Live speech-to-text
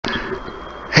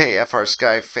Hey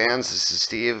FrSky fans, this is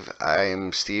Steve.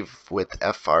 I'm Steve with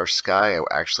FrSky.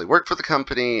 I actually work for the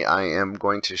company. I am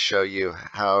going to show you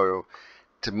how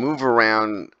to move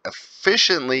around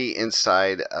efficiently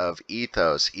inside of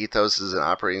Ethos. Ethos is an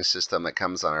operating system that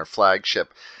comes on our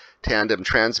flagship Tandem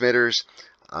transmitters.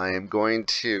 I am going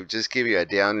to just give you a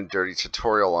down and dirty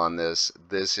tutorial on this.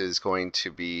 This is going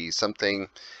to be something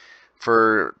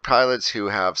for pilots who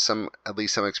have at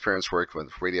least some experience working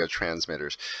with radio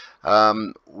transmitters.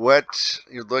 What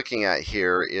you're looking at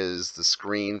here is the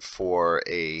screen for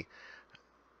a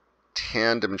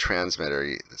tandem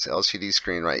transmitter. It's an LCD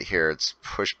screen right here. It's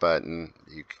push button.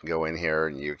 You can go in here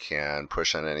and you can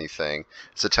push on anything.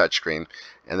 It's a touch screen,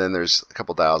 and then there's a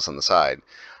couple dials on the side.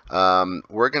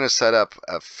 We're going to set up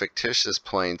a fictitious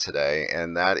plane today,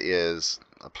 and that is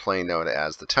a plane known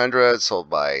as the Tundra. It's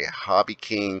sold by Hobby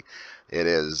King. It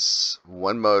is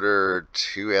one motor,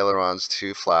 two ailerons,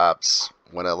 two flaps,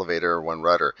 one elevator, one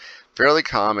rudder. Fairly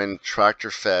common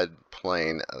tractor-fed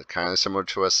plane, kind of similar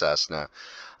to a Cessna.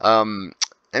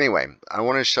 Anyway, I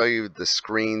want to show you the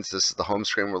screens. This is the home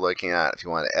screen we're looking at. If you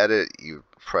want to edit, you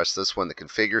press this one, the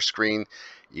configure screen.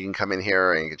 You can come in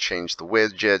here and you can change the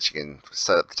widgets. You can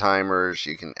set up the timers.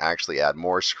 You can actually add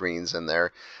more screens in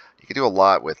there. You can do a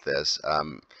lot with this.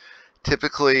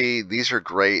 Typically, these are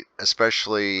great,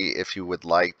 especially if you would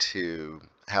like to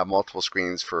have multiple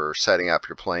screens for setting up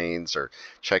your planes or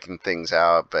checking things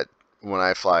out. But when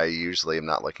I fly, usually I'm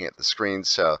not looking at the screen,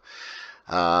 so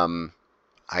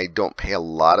I don't pay a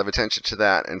lot of attention to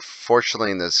that. And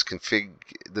fortunately, in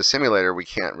the simulator, we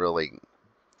can't really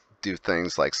do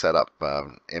things like set up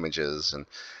images and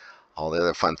all the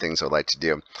other fun things I'd like to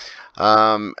do.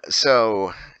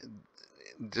 So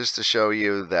just to show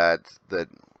you that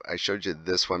I showed you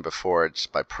this one before,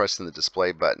 just by pressing the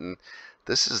display button.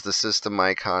 This is the system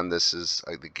icon. This is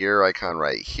the gear icon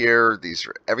right here. These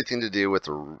are everything to do with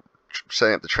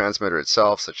setting up the transmitter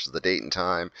itself, such as the date and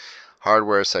time.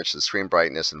 Hardware such as screen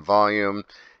brightness and volume.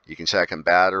 You can check on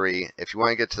battery. If you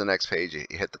want to get to the next page, you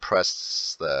hit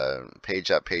press the page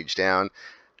up, page down.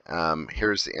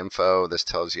 Here's the info. This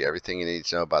tells you everything you need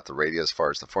to know about the radio as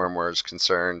far as the firmware is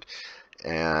concerned,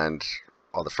 and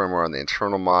all the firmware on the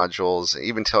internal modules. It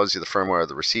even tells you the firmware of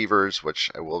the receivers,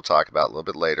 which I will talk about a little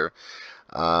bit later.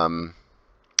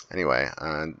 Anyway,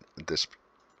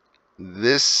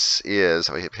 this is,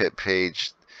 I hit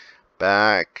page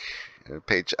back,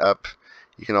 page up.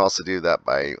 You can also do that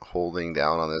by holding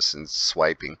down on this and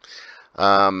swiping.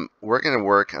 We're going to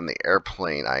work on the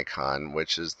airplane icon,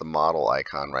 which is the model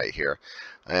icon right here.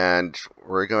 And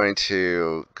we're going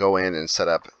to go in and set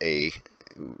up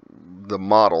the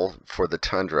model for the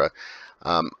Tundra.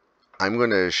 I'm going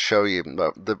to show you,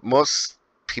 most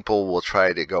people will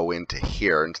try to go into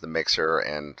the mixer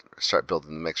and start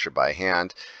building the mixer by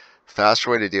hand.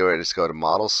 Faster way to do it is go to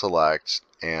model select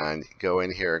and go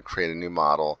in here and create a new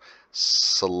model.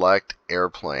 Select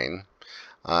airplane.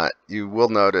 You will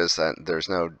notice that there's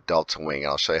no delta wing.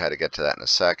 I'll show you how to get to that in a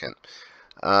second.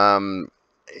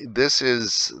 This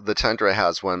is, the Tundra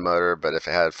has one motor, but if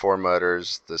it had 4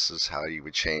 motors, this is how you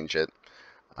would change it.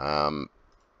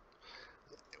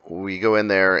 We go in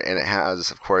there and it has,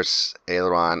 of course,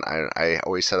 aileron. I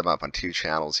always set them up on 2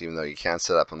 channels, even though you can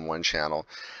set up on 1 channel.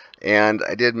 And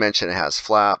I did mention it has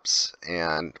flaps,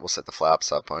 and we'll set the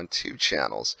flaps up on 2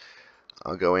 channels.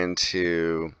 I'll go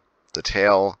into the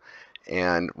tail,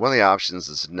 and one of the options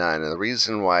is none. And the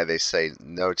reason why they say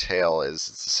no tail is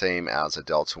it's the same as a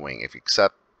delta wing. If you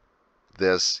accept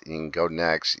this, you can go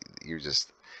next. You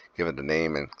just give it a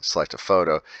name and select a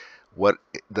photo. What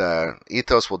the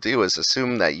Ethos will do is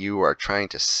assume that you are trying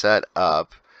to set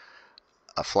up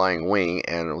a flying wing,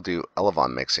 and it will do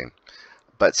elevon mixing.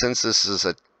 But since this is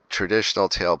a traditional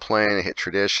tail plane, I hit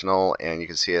traditional, and you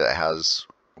can see it has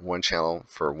 1 channel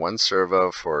for 1 servo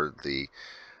for the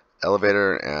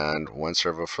elevator and 1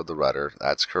 servo for the rudder.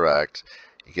 That's correct.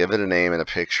 You give it a name and a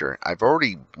picture. I've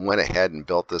already went ahead and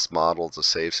built this model to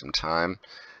save some time,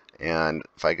 and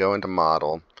if I go into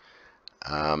model,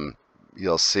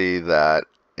 you'll see that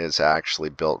it's actually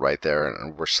built right there,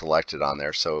 and we're selected on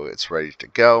there, so it's ready to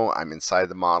go. I'm inside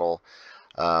the model.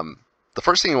 The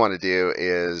first thing you want to do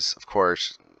is, of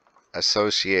course,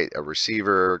 associate a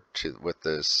receiver with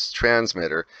this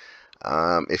transmitter.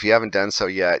 If you haven't done so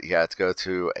yet, you have to go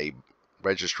through a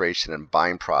registration and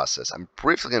bind process. I'm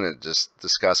briefly going to just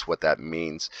discuss what that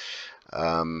means.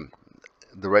 The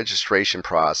registration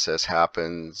process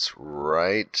happens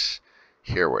right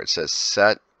here where it says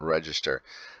set register.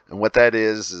 And what that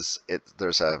is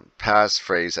there's a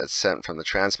passphrase that's sent from the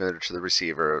transmitter to the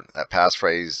receiver. That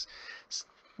passphrase,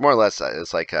 more or less,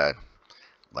 is like a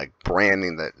like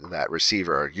branding that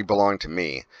receiver. You belong to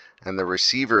me. And the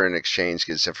receiver in exchange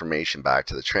gives information back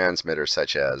to the transmitter,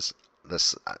 such as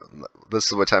this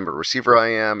is what type of receiver I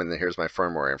am, and then here's my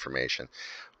firmware information.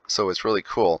 So it's really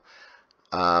cool.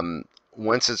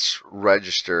 Once it's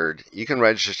registered, you can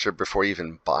register before you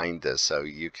even bind this. So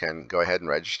you can go ahead and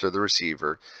register the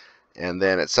receiver, and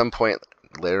then at some point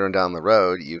later on down the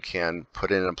road, you can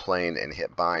put it in a plane and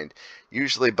hit bind.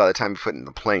 Usually by the time you put it in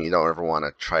the plane, you don't ever want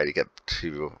to try to get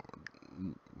to,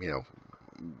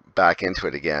 back into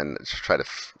it again to try to,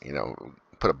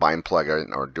 put a bind plug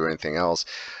in or do anything else.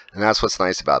 And that's what's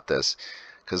nice about this,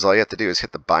 because all you have to do is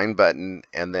hit the bind button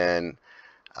and then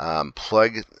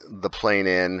plug the plane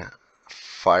in.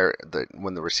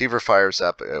 When the receiver fires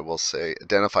up, it will say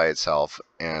identify itself,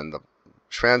 and the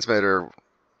transmitter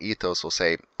Ethos will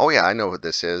say, oh yeah, I know what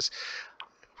this is.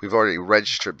 We've already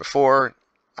registered before.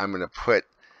 I'm going to put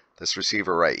this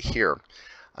receiver right here.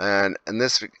 And in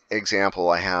this example,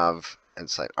 I have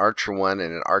it's like Archer 1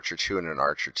 and an Archer 2 and an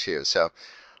Archer 2. So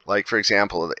like for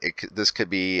example, this could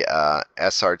be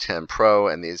SR10 Pro,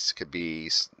 and these could be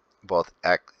both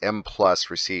M plus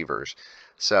receivers.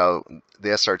 So the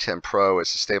SR10 Pro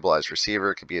is a stabilized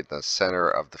receiver. It could be in the center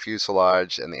of the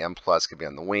fuselage, and the M plus could be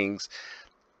on the wings.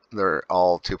 They're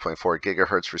all 2.4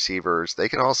 gigahertz receivers. They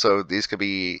can also, these could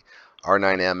be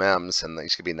R9MMs, and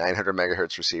these could be 900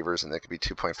 megahertz receivers, and they could be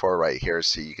 2.4 right here,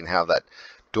 so you can have that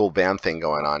dual band thing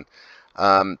going on.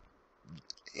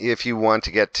 If you want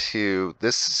to get to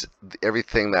this,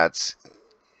 everything that's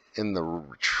in the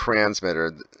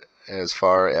transmitter as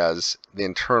far as the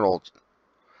internal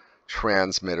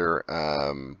transmitter,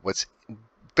 what's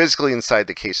physically inside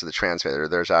the case of the transmitter,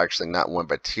 there's actually not one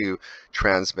but two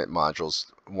transmit modules.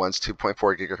 One's 2.4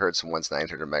 gigahertz and one's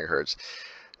 900 megahertz.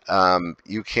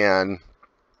 You can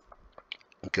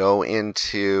go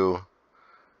into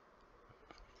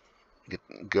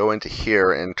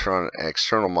here and turn on an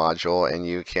external module, and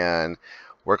you can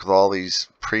work with all these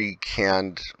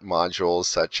pre-canned modules,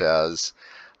 such as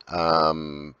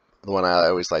the one I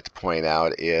always like to point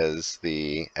out is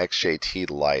the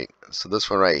XJT light. So this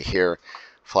one right here,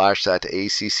 flash that to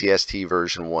ACCST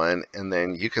version 1, and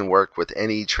then you can work with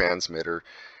any transmitter,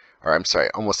 or I'm sorry,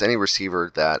 almost any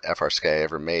receiver that FrSky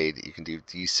ever made. You can do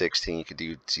D16, you can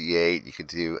do D8, you can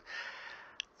do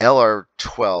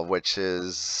LR12, which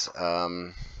is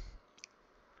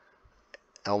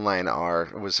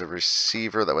L9R. It was a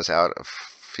receiver that was out a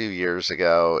few years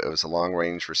ago. It was a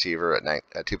long-range receiver at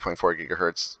 2.4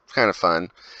 gigahertz. Kind of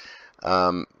fun.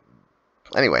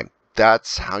 Anyway,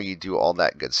 that's how you do all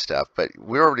that good stuff. But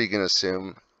we're already going to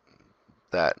assume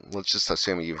that, let's just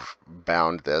assume you've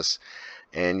bound this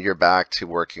and you're back to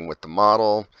working with the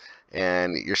model,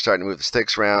 and you're starting to move the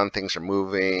sticks around. Things are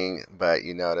moving, but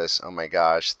you notice, oh my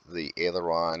gosh, the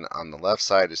aileron on the left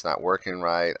side is not working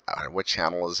right. What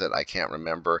channel is it? I can't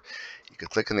remember. You can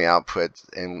click on the output,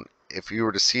 and if you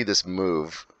were to see this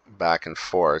move back and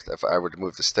forth, if I were to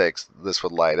move the sticks, this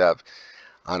would light up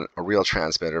on a real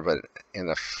transmitter, but in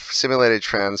a simulated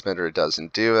transmitter it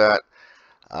doesn't do that.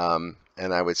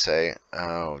 And I would say,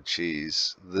 oh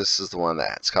geez, this is the one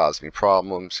that's caused me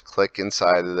problems. Click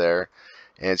inside of there,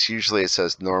 and it's usually, it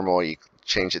says normal. You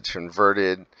change it to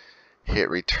inverted, hit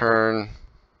return,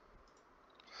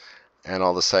 and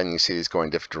all of a sudden you see these going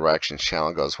different directions.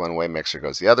 Channel goes one way, mixer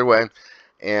goes the other way,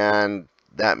 and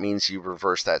that means you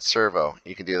reverse that servo.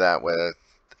 You can do that with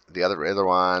the other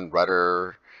one,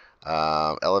 rudder,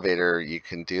 elevator. You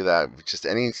can do that with just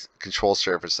any control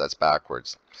surface that's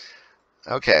backwards.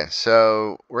 Okay,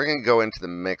 so we're going to go into the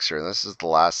mixer, and this is the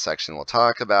last section we'll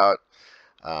talk about.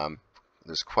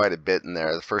 There's quite a bit in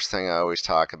there. The first thing I always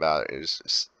talk about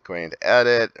is going to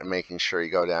edit and making sure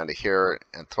you go down to here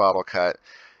and throttle cut.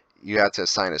 You have to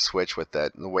assign a switch with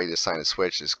that. And the way to assign a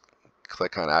switch is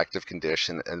click on active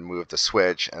condition and move the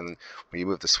switch, and when you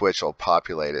move the switch, it'll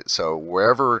populate it. So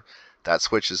wherever that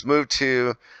switch is moved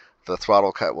to, the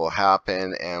throttle cut will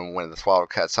happen, and when the throttle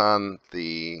cut's on,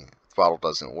 the throttle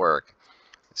doesn't work.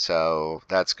 So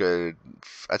that's good.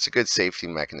 That's a good safety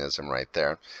mechanism right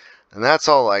there. And that's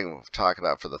all I talk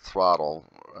about for the throttle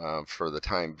for the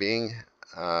time being.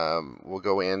 We'll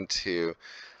go into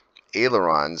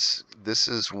ailerons. This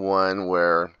is one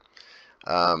where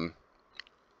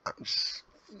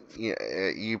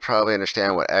you probably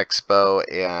understand what expo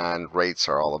and rates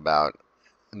are all about.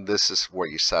 This is where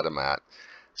you set them at.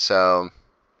 So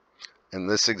in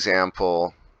this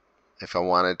example, if I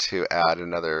wanted to add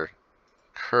another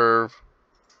curve,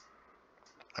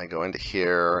 I go into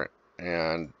here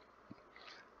and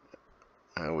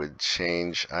I would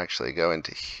change, actually go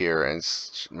into here and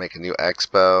make a new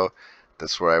expo.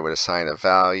 This is where I would assign a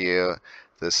value.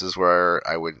 This is where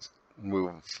I would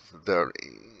move the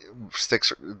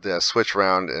switch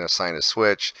around and assign a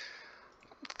switch.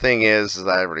 Thing is that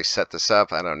I already set this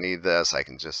up. I don't need this. I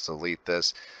can just delete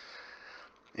this.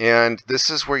 And this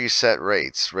is where you set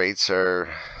rates. Rates are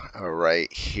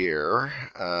right here.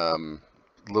 A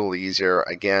little easier.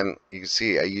 Again, you can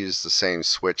see I use the same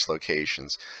switch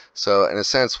locations. So in a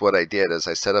sense, what I did is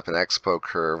I set up an expo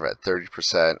curve at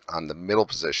 30% on the middle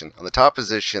position. On the top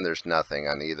position, there's nothing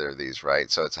on either of these, right?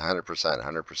 So it's 100%,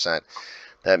 100%.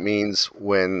 That means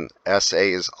when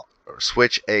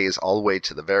switch A is all the way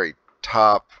to the very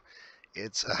top,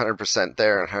 it's 100%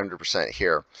 there and 100%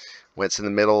 here. When it's in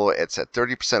the middle, it's at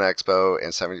 30% expo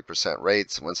and 70%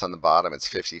 rates. When it's on the bottom, it's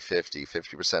 50-50,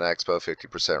 50% expo,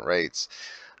 50% rates.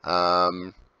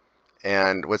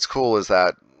 And what's cool is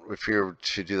that if you were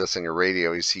to do this on your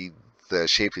radio, you see the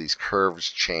shape of these curves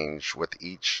change with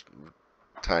each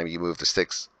time you move the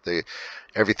sticks,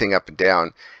 everything up and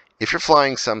down. If you're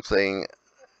flying something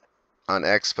on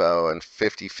expo and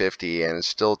 50-50 and it's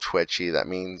still twitchy, that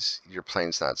means your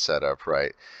plane's not set up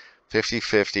right.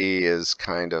 50-50 is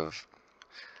kind of,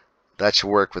 that should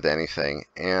work with anything.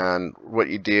 And what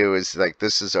you do is, like,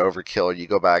 this is overkill. You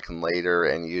go back and later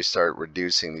and you start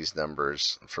reducing these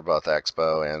numbers for both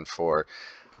expo and for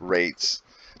rates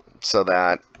so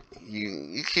that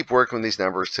you keep working with these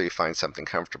numbers till you find something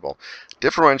comfortable.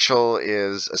 Differential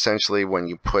is essentially when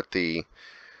you put the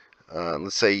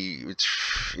let's say you're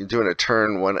doing a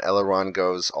turn, one aileron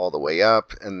goes all the way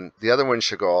up and the other one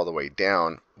should go all the way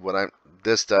down.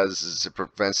 This does is it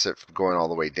prevents it from going all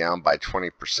the way down by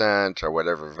 20% or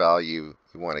whatever value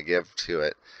you want to give to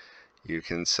it. You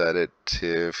can set it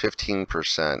to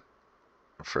 15%,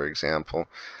 for example.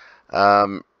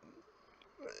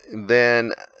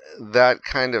 Then that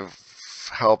kind of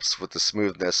helps with the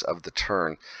smoothness of the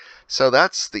turn. So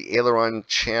that's the aileron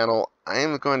channel. I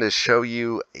am going to show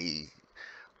you a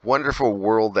wonderful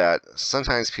world that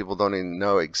sometimes people don't even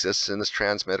know exists in this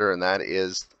transmitter, and that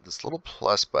is this little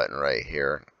plus button right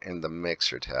here in the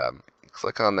mixer tab. You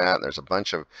click on that and there's a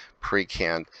bunch of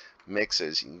pre-canned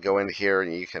mixes. You can go in here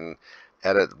and you can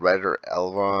edit rudder,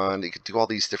 aileron, you can do all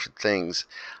these different things.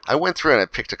 I went through and I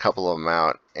picked a couple of them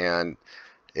out, and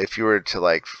if you were to,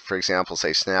 like, for example,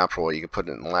 say snap roll, you can put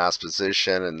it in the last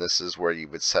position and this is where you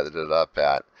would set it up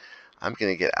at. I'm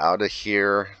going to get out of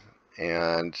here,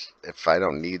 and if I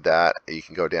don't need that, you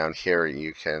can go down here and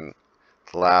you can,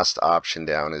 the last option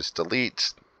down is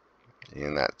delete,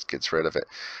 and that gets rid of it.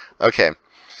 Okay,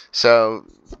 so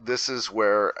this is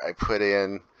where I put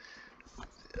in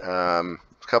a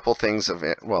couple things of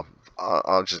it. Well,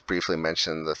 I'll just briefly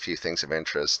mention the few things of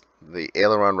interest. The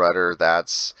aileron rudder,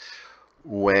 that's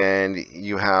when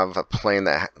you have a plane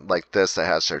that like this that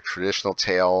has a traditional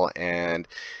tail, and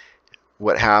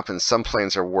what happens, some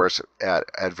planes are worse at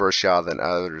adverse yaw than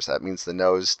others. That means the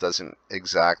nose doesn't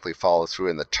exactly follow through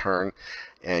in the turn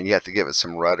and you have to give it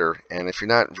some rudder. And if you're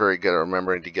not very good at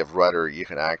remembering to give rudder, you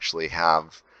can actually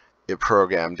have it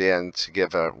programmed in to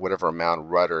give whatever amount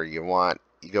of rudder you want.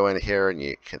 You go in here and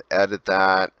you can edit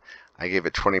that. I gave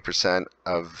it 20%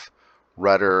 of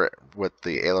rudder with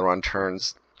the aileron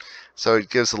turns. So it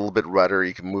gives a little bit of rudder.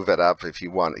 You can move it up if you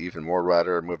want even more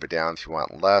rudder, move it down if you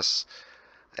want less.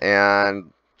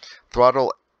 And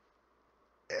throttle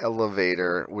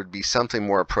elevator would be something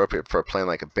more appropriate for a plane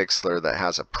like a Bixler that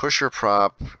has a pusher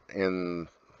prop in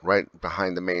right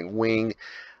behind the main wing.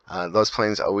 Those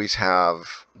planes always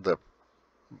have the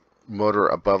motor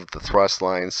above the thrust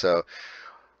line, so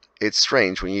it's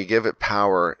strange when you give it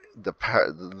power. The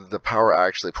power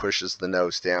actually pushes the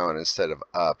nose down instead of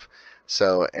up.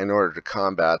 So in order to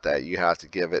combat that, you have to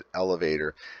give it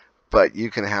elevator. But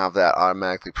you can have that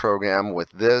automatically programmed with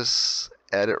this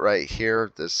edit right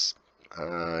here. This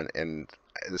and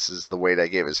this is the weight I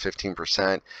gave is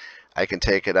 15%. I can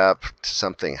take it up to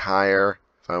something higher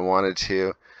if I wanted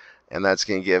to, and that's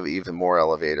going to give even more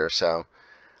elevator. So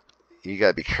you got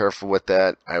to be careful with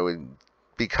that. I would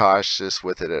be cautious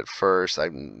with it at first. I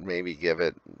maybe give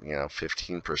it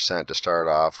 15% to start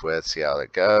off with, see how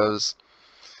it goes.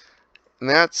 And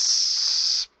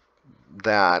that's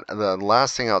that. The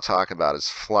last thing I'll talk about is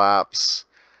flaps.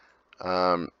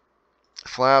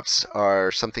 Flaps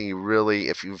are something you really,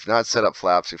 if you've not set up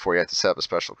flaps before, you have to set up a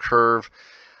special curve.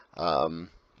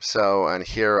 So on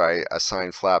here I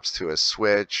assigned flaps to a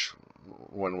switch.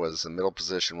 One was in middle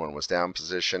position, one was down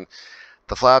position.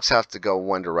 The flaps have to go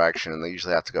one direction, and they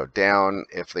usually have to go down.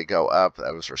 If they go up,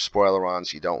 those are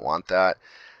spoilerons. You don't want that.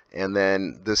 And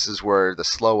then this is where the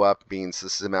slow up means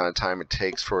this is the amount of time it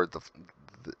takes for the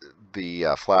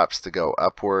flaps to go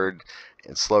upward,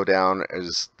 and slow down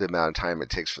is the amount of time it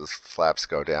takes for the flaps to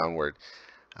go downward.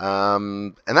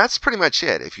 And that's pretty much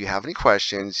it. If you have any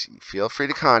questions, feel free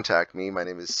to contact me. My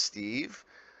name is Steve.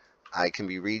 I can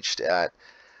be reached at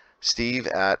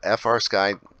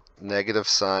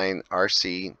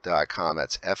steve@FrSky-rc.com.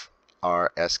 That's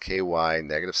FrSky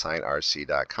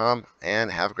 -rc.com.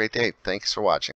 And have a great day. Thanks for watching.